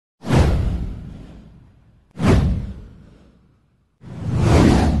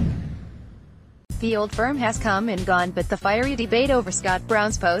The Old Firm has come and gone, but the fiery debate over Scott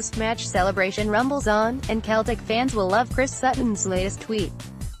Brown's post-match celebration rumbles on, and Celtic fans will love Chris Sutton's latest tweet.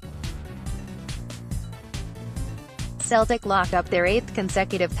 Celtic lock up their 8th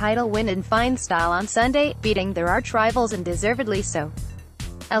consecutive title win in fine style on Sunday, beating their arch-rivals and deservedly so.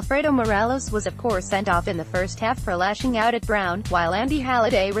 Alfredo Morelos was of course sent off in the first half for lashing out at Brown, while Andy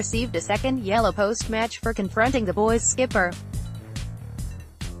Halliday received a second yellow post-match for confronting the Bhoys skipper,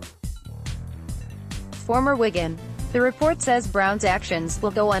 former Wigan. The report says Brown's actions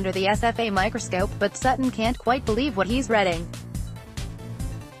will go under the SFA microscope, but Sutton can't quite believe what he's reading.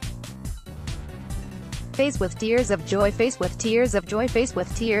 Face with tears of joy, face with tears of joy, face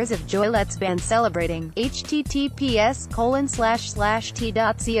with tears of joy, let's ban celebrating.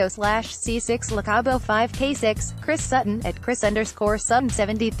 https://t.co/c6 lacabo 5k6, Chris Sutton, at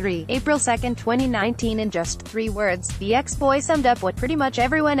Chris_Sutton73, April 2, 2019. In just 3 words, the ex-boy summed up what pretty much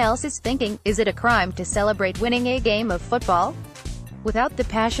everyone else is thinking: is it a crime to celebrate winning a game of football? Without the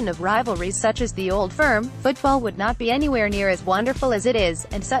passion of rivalries such as the Old Firm, football would not be anywhere near as wonderful as it is,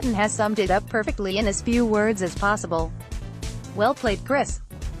 and Sutton has summed it up perfectly in as few words as possible. Well played, Chris.